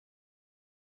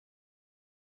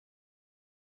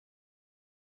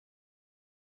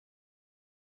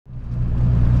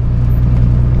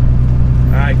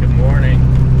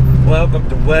welcome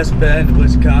to West Bend,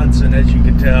 Wisconsin. As you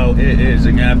can tell, it is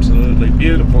an absolutely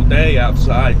beautiful day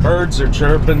outside. Birds are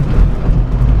chirping,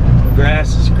 the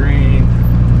grass is green,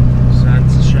 the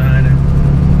sun's shining.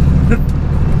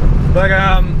 But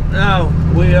no,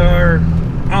 we are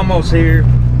almost here.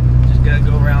 Just gotta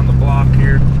go around the block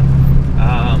here.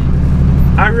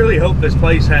 I really hope this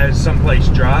place has someplace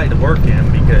dry to work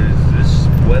in, because this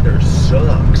weather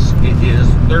sucks. It is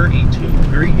 32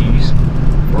 degrees,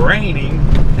 raining,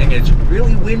 and it's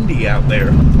really windy out there.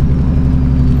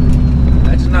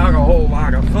 That's not a whole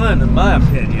lot of fun in my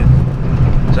opinion.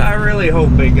 So I really hope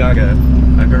they got a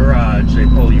garage they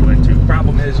pull you into.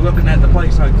 Problem is, looking at the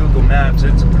place on Google Maps,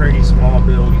 it's a pretty small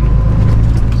building.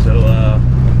 So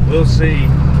we'll see.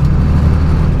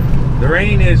 The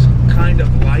rain is kind of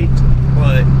light,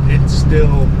 but it's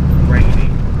still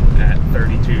raining at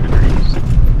 32 degrees.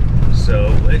 So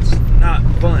it's not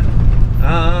fun.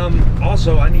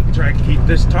 Also, I need to try to keep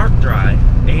this tarp dry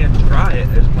and dry it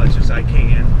as much as I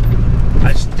can.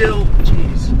 I still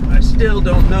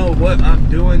don't know what I'm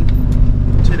doing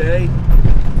today.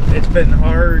 It's been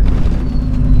hard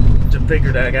to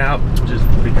figure that out just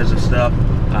because of stuff.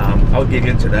 I'll get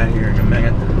into that here in a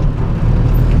minute.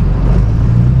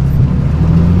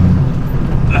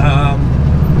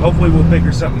 Hopefully we'll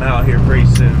figure something out here pretty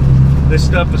soon. This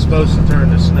stuff is supposed to turn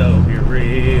to snow here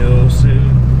real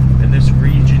soon in this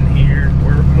region here.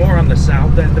 We're more on the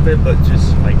south end of it, but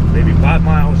just like maybe 5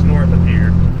 miles north of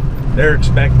here. They're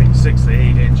expecting 6 to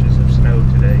 8 inches of snow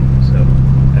today, so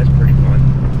that's pretty fun.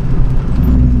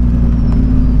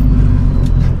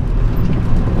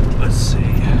 Let's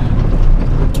see.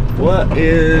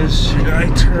 Should I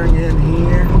turn in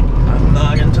here? I'm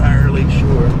not entirely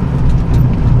sure.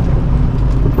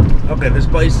 Okay, this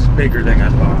place is bigger than I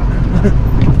thought.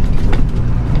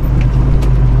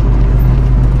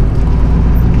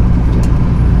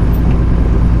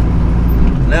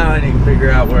 Now I need to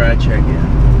figure out where I check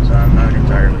in, so I'm not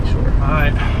entirely sure.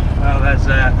 Alright, well that's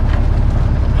that.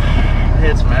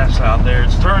 It's a mess out there.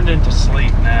 It's turned into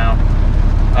sleep now.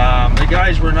 The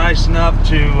guys were nice enough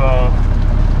to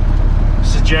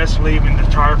suggest leaving the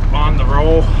tarp on the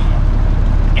roll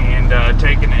and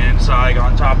taking it inside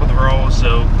on top of the roll.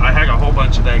 So I had a whole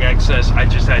bunch of that excess. I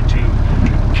just had to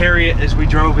carry it as we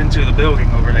drove into the building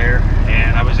over there,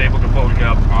 and I was able to pull it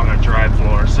up on a dry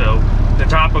floor. So the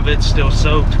top of it's still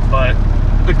soaked, but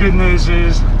the good news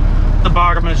is the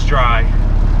bottom is dry,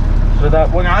 so that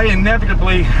when I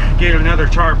inevitably get another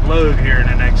tarp load here in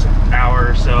the next hour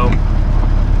or so,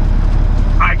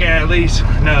 I can at least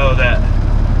know that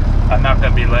I'm not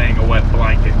going to be laying a wet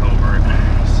blanket over it.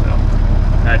 So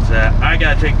that's that. I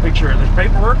got to take a picture of this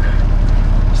paperwork,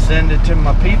 send it to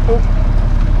my people,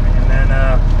 and then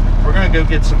we're going to go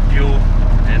get some fuel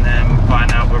and then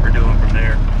find out what we're doing from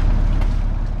there.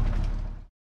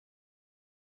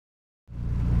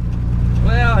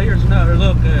 Well, here's another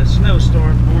look at a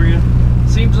snowstorm for you.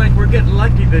 Seems like we're getting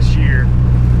lucky this year, in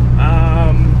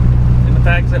the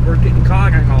fact that we're getting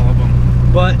caught on all of them.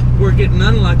 But we're getting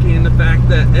unlucky in the fact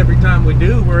that every time we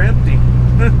do, we're empty.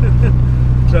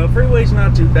 So freeway's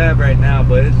not too bad right now,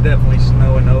 but it's definitely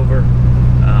snowing over.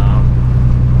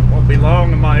 Won't be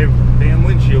long and my damn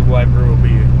windshield wiper will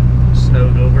be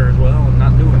snowed over as well and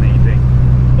not doing anything.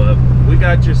 But we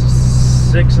got just a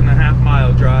 6.5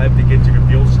 mile drive to get to the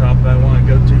fuel stop that I want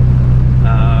to go to.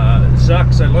 It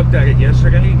sucks. I looked at it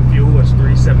yesterday and fuel was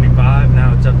 $3.75.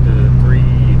 Now it's up to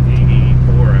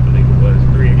 $3.84, I believe it was.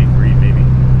 $3.83 maybe.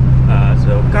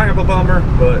 So kind of a bummer,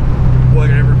 but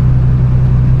whatever.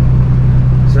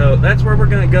 So that's where we're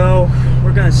gonna go.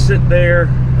 We're gonna sit there,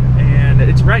 and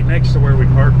it's right next to where we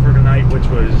parked for the night, which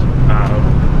was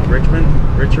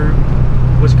Richard,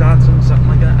 Wisconsin, something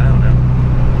like that. I don't know.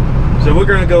 So we're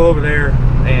gonna go over there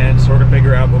and sort of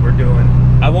figure out what we're doing.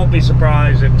 I won't be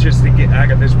surprised if, just to get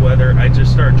out of this weather, I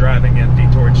just start driving empty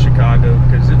towards Chicago,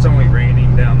 because it's only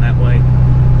raining down that way.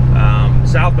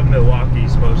 South of Milwaukee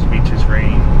is supposed to be just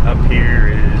rain. Up here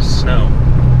is snow.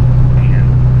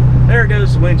 And there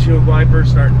goes the windshield wiper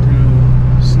starting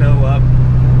to snow up.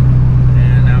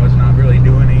 And now it's not really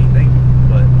doing anything.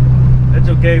 But that's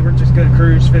okay. We're just going to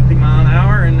cruise 50 miles an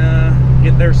hour and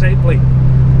get there safely.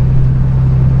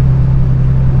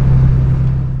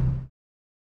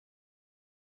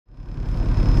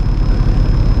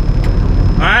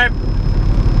 Alright,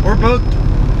 we're booked.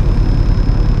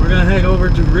 We're gonna head over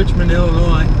to Richmond,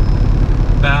 Illinois.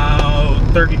 About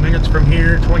 30 minutes from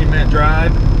here, 20-minute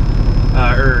drive,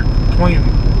 or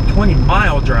 20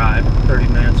 mile drive, 30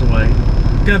 minutes away.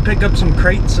 Gonna pick up some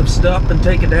crates of stuff and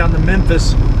take it down to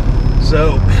Memphis.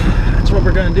 So that's what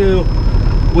we're gonna do.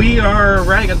 We are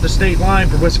right at the state line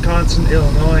for Wisconsin,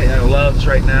 Illinois, at Love's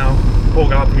right now.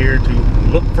 pulled up here to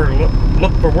look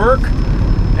for work,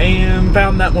 and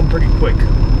found that one pretty quick.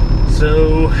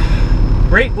 So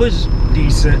rate was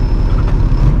decent.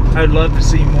 I'd love to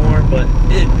see more, but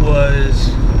it was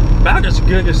about as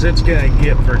good as it's gonna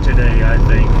get for today, I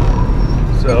think.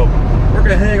 So we're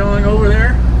gonna head on over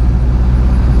there,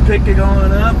 pick it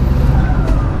on up,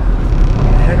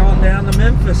 head on down to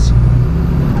Memphis.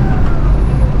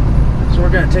 So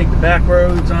we're gonna take the back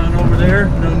roads on over there.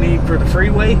 No need for the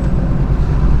freeway.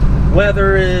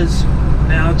 Weather is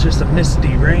now just a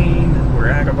misty rain. We're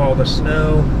out of all the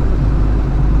snow,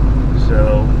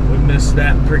 so we missed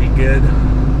that pretty good.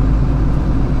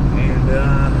 And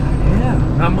yeah,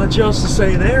 not much else to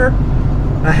say there.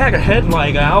 I had a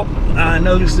headlight out. I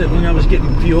noticed that when I was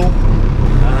getting fuel,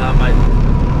 my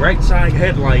right side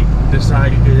headlight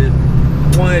decided it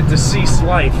wanted to cease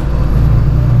life,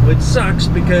 which sucks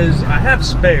because I have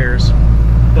spares,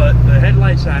 but the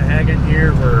headlights I had in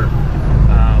here were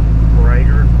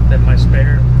brighter than my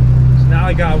spare. So now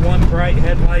I got one bright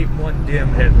headlight and one dim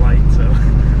headlight, so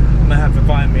I'm gonna have to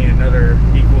find me another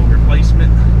equal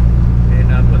replacement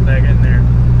and put that in there.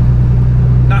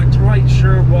 Not quite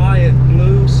sure why it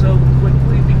blew so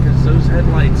quickly, because those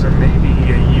headlights are maybe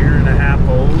a year and a half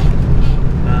old,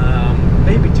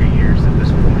 maybe 2 years at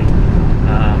this point.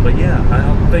 But yeah, I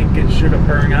don't think it should have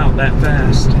burned out that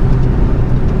fast.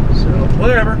 So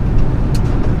whatever,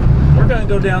 we're gonna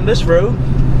go down this road.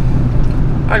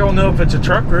 I don't know if it's a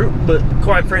truck route, but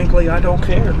quite frankly, I don't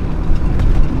care.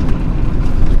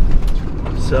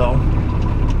 So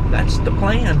that's the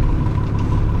plan.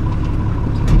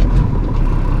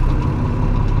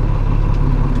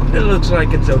 It looks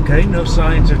like it's okay. No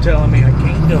signs are telling me I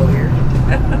can't go here.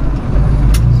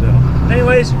 So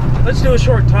anyways, let's do a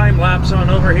short time lapse on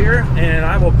over here, and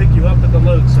I will pick you up at the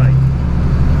load site.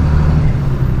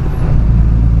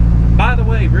 By the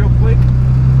way, real quick,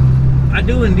 I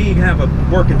do indeed have a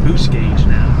working boost gauge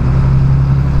now.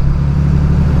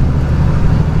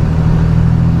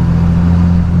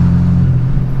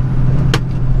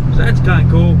 So that's kind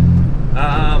of cool.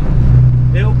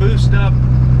 It'll boost up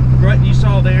what you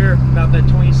saw there, about that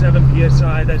 27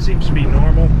 psi. That seems to be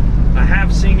normal. I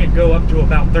have seen it go up to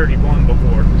about 31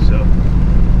 before. So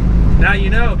now you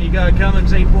know, if you got a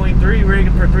Cummins 8.3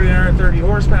 rated for 330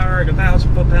 horsepower at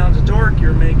 1,000 foot-pounds of torque,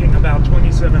 you're making about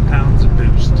 27 pounds of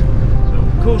boost.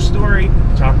 So cool story.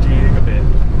 Talk to you in a bit.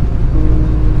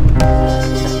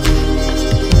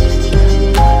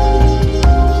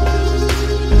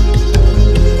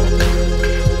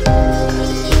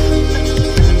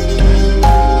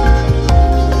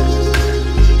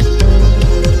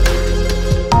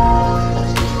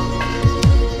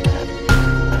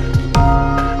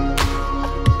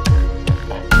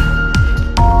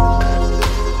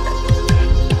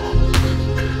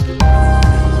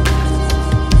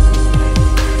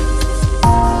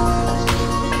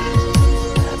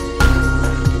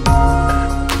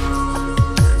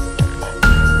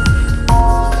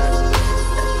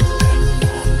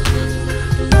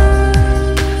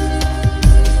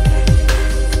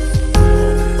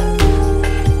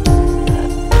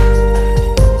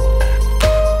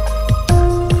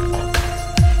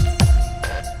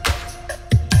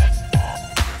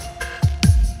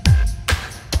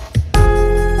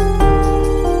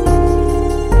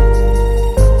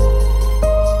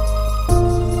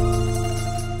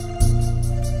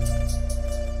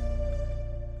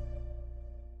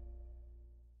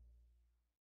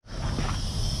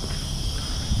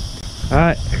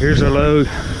 Alright, here's our load.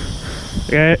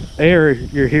 Air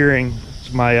you're hearing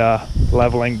is my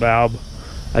leveling valve.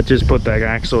 I just put that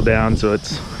axle down, so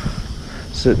it's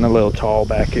sitting a little tall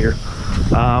back here.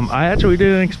 I actually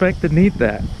didn't expect to need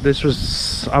that.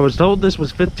 I was told this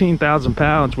was 15,000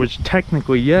 pounds, which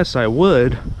technically, yes, I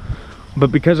would.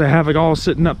 But because I have it all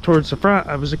sitting up towards the front,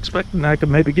 I was expecting I could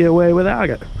maybe get away without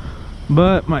it.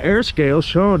 But my air scale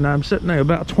showing I'm sitting at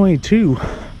about 22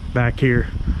 back here.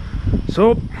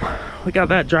 So we got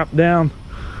that dropped down.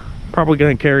 Probably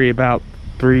gonna carry about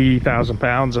 3,000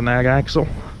 pounds on that axle,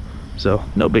 so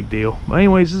no big deal. But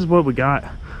anyways, this is what we got.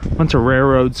 Bunch of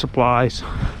railroad supplies.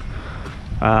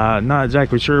 Not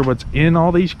exactly sure what's in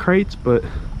all these crates, but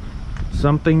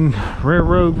something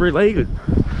railroad related.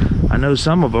 I know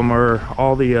some of them are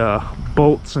all the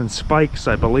bolts and spikes,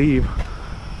 I believe,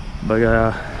 but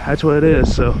that's what it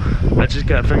is. So I just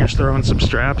got finished throwing some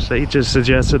straps. They just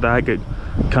suggested that I could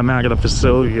come out of the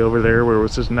facility over there where it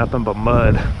was just nothing but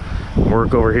mud,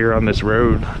 work over here on this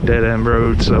road, dead end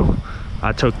road. So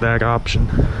I took that option.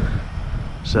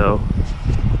 So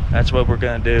that's what we're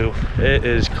gonna do. It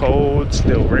is cold,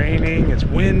 still raining, it's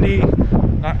windy.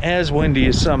 Not as windy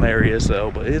as some areas though,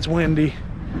 but it's windy.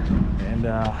 And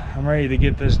and I'm ready to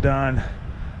get this done,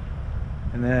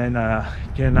 and then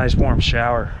get a nice warm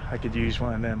shower. I could use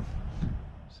one of them.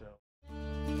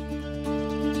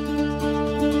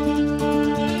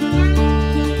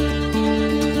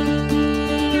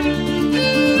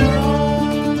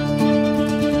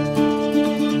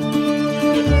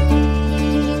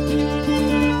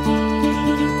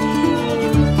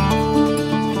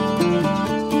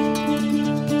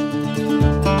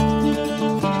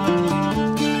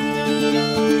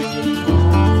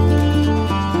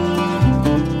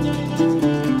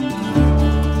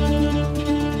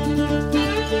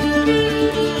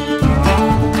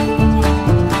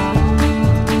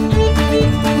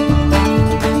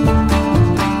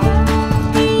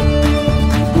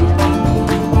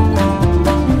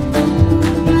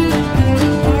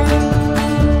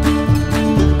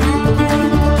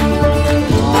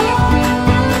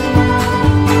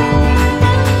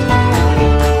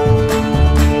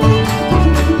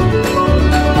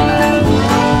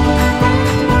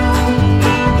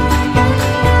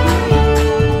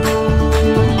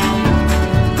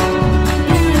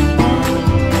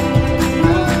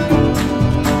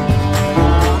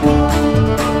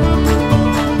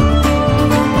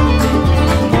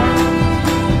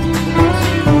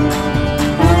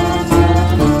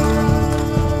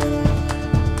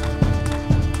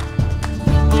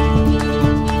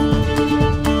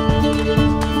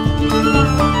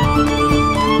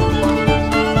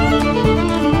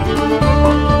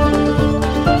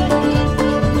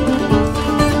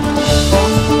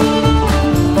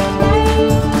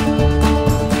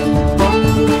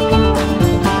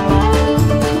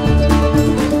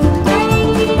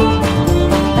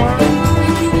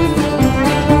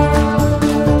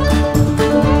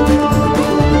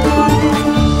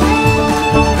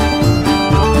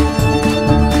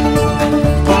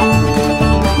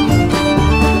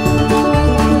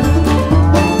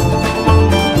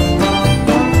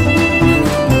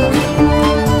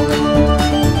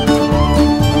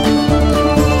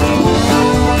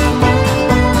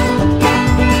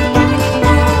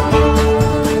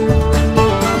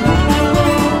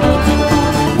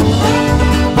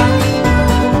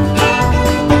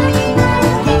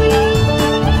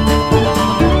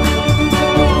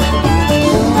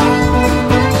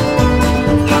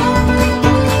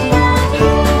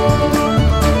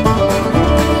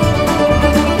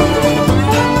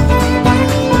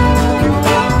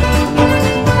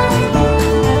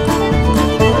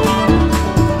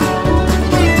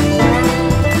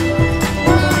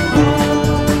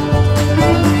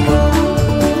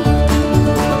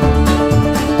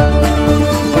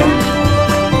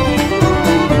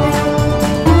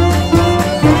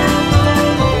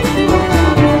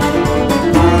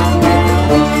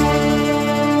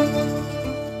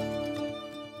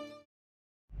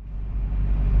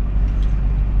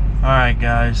 Alright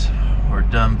guys, we're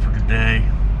done for today.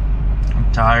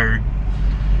 I'm tired.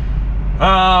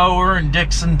 We're in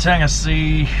Dixon,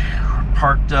 Tennessee. We're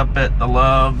parked up at the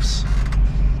Loves.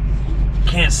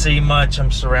 Can't see much,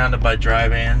 I'm surrounded by dry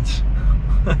vans.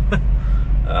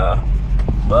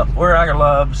 But we're at the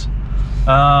Loves.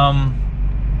 I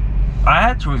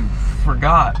actually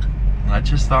forgot. I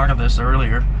just thought of this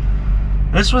earlier.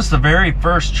 This was the very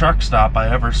first truck stop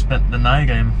I ever spent the night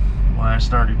in when I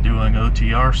started doing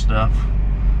OTR stuff,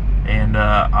 and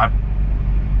I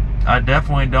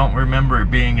definitely don't remember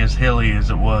it being as hilly as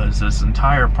it was. This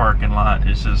entire parking lot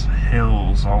is just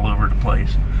hills all over the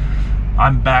place.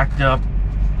 I'm backed up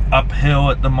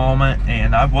uphill at the moment,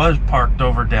 and I was parked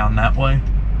over down that way,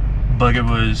 but it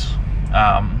was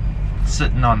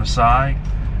sitting on the side,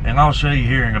 and I'll show you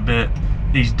here in a bit.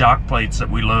 These dock plates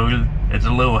that we loaded, it's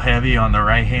a little heavy on the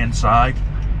right hand side,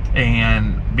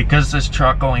 and because this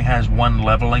truck only has one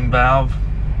leveling valve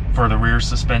for the rear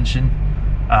suspension,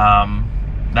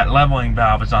 that leveling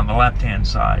valve is on the left hand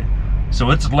side,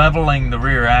 so it's leveling the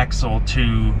rear axle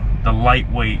to the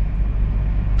lightweight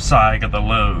side of the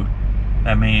load.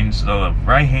 That means the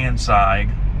right hand side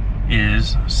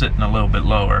is sitting a little bit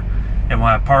lower, and when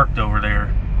I parked over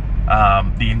there,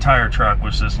 the entire truck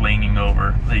was just leaning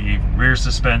over. The rear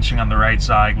suspension on the right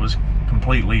side was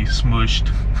completely smooshed.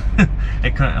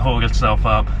 It couldn't hold itself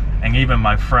up, and even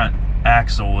my front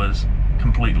axle was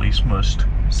completely smooshed.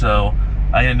 So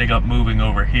I ended up moving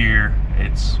over here.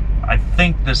 I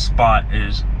think this spot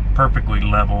is perfectly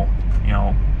level, you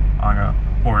know, on a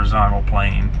horizontal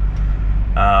plane.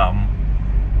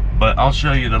 But I'll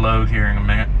show you the load here in a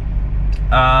minute.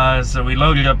 So we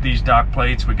loaded up these dock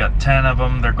plates. We got 10 of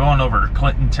them. They're going over to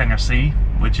Clinton, Tennessee,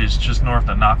 which is just north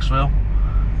of Knoxville.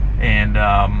 And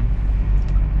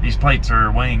these plates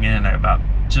are weighing in at about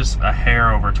just a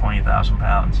hair over 20,000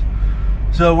 pounds.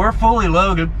 So we're fully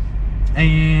loaded,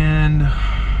 and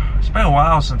it's been a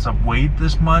while since I've weighed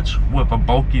this much with a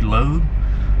bulky load.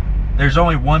 There's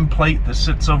only one plate that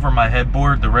sits over my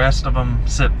headboard. The rest of them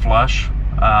sit flush.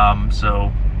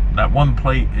 So that one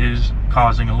plate is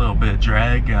causing a little bit of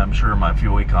drag. I'm sure my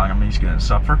fuel economy is going to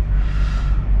suffer,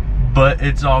 but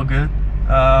it's all good.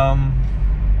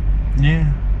 Yeah.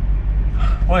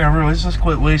 Whatever, let's just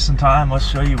quit wasting time. Let's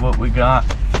show you what we got.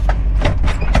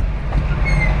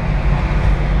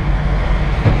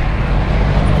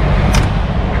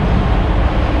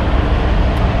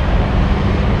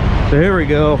 So here we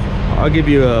go. I'll give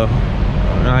you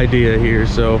an idea here.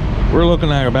 So we're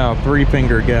looking at about a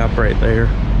 3-finger gap right there.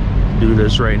 Do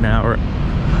this right now.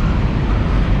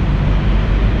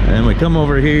 And we come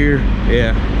over here.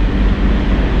 Yeah.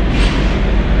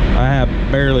 I have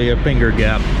barely a finger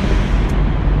gap.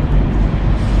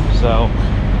 So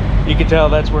you can tell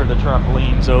that's where the truck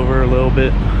leans over a little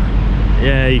bit.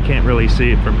 Yeah, you can't really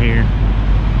see it from here.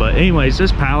 But anyways,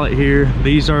 this pallet here,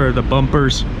 these are the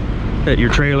bumpers that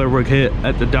your trailer would hit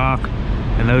at the dock,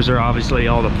 and those are obviously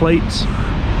all the plates.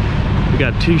 We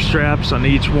got 2 straps on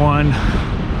each one,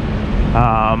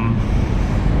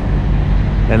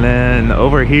 and then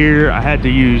over here I had to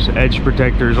use edge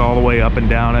protectors all the way up and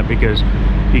down it, because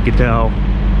you could tell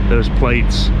those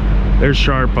plates, they're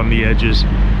sharp on the edges,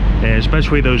 and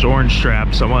especially those orange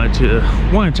straps. I wanted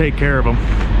to take care of them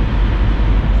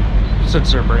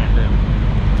since they're brand new.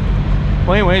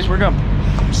 Well, anyways, we're gonna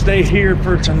stay here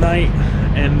for tonight,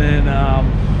 and then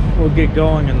we'll get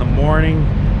going in the morning.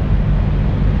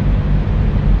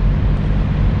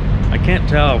 I can't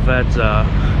tell if that's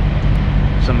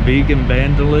some vegan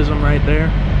vandalism right there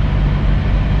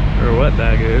or what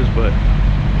that is, but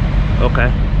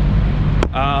okay.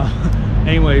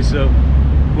 Anyway, so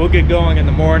we'll get going in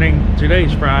the morning.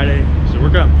 Today's Friday, so we're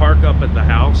gonna park up at the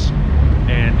house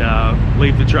and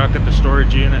leave the truck at the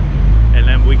storage unit. And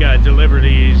then we gotta deliver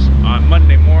these on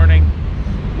Monday morning.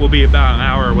 We'll be about an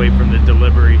hour away from the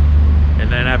delivery, and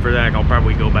then after that I'll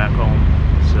probably go back home.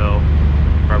 So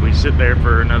probably sit there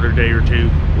for another day or two.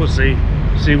 We'll see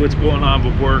what's going on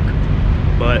with work.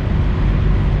 But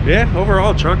yeah,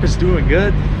 overall truck is doing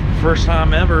good. First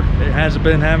time ever it hasn't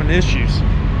been having issues,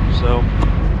 so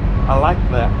I like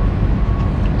that.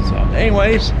 So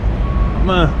anyways, I'm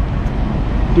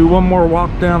gonna do one more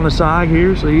walk down the side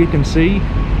here so you can see,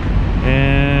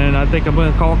 and I think I'm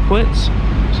gonna call it quits.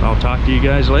 So I'll talk to you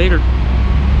guys later.